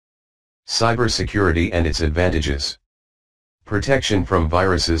Cybersecurity and its advantages. Protection from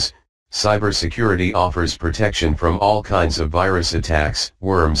viruses. Cybersecurity offers protection from all kinds of virus attacks,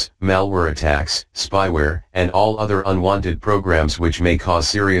 worms, malware attacks, spyware, and all other unwanted programs which may cause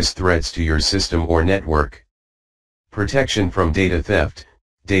serious threats to your system or network. Protection from data theft.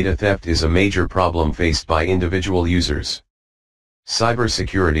 Data theft is a major problem faced by individual users.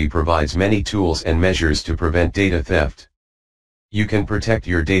 Cybersecurity provides many tools and measures to prevent data theft. You can protect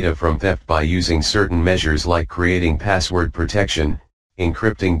your data from theft by using certain measures like creating password protection,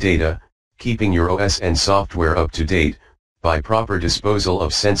 encrypting data, keeping your OS and software up to date, by proper disposal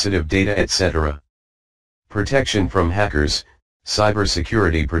of sensitive data, etc. Protection from hackers.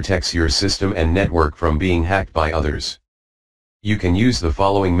 Cybersecurity protects your system and network from being hacked by others. You can use the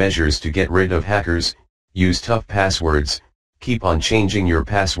following measures to get rid of hackers. Use tough passwords, keep on changing your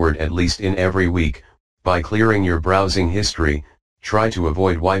password at least in every week, by clearing your browsing history, try to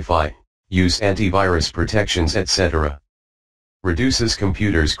avoid Wi-Fi, use antivirus protections, etc. Reduces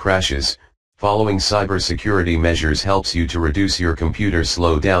computers' crashes. Following cybersecurity measures helps you to reduce your computer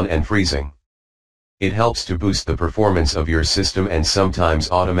slowdown and freezing. It helps to boost the performance of your system and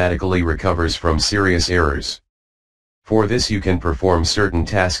sometimes automatically recovers from serious errors. For this you can perform certain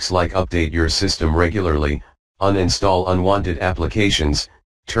tasks like update your system regularly, uninstall unwanted applications,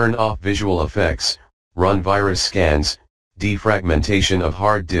 turn off visual effects, run virus scans, defragmentation of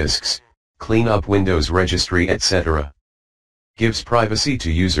hard disks, clean up Windows registry, etc. Gives privacy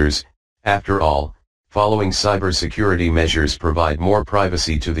to users. After all, following cybersecurity measures provide more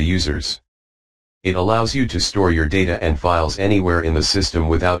privacy to the users. It allows you to store your data and files anywhere in the system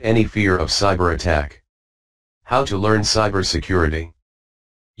without any fear of cyber attack. How to learn cybersecurity?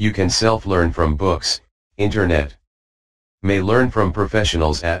 You can self-learn from books, internet. May learn from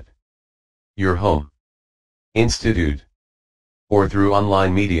professionals at your home, institute, or through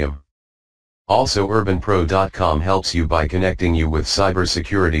online medium. Also urbanpro.com helps you by connecting you with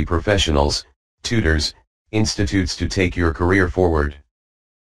cybersecurity professionals, tutors, institutes to take your career forward.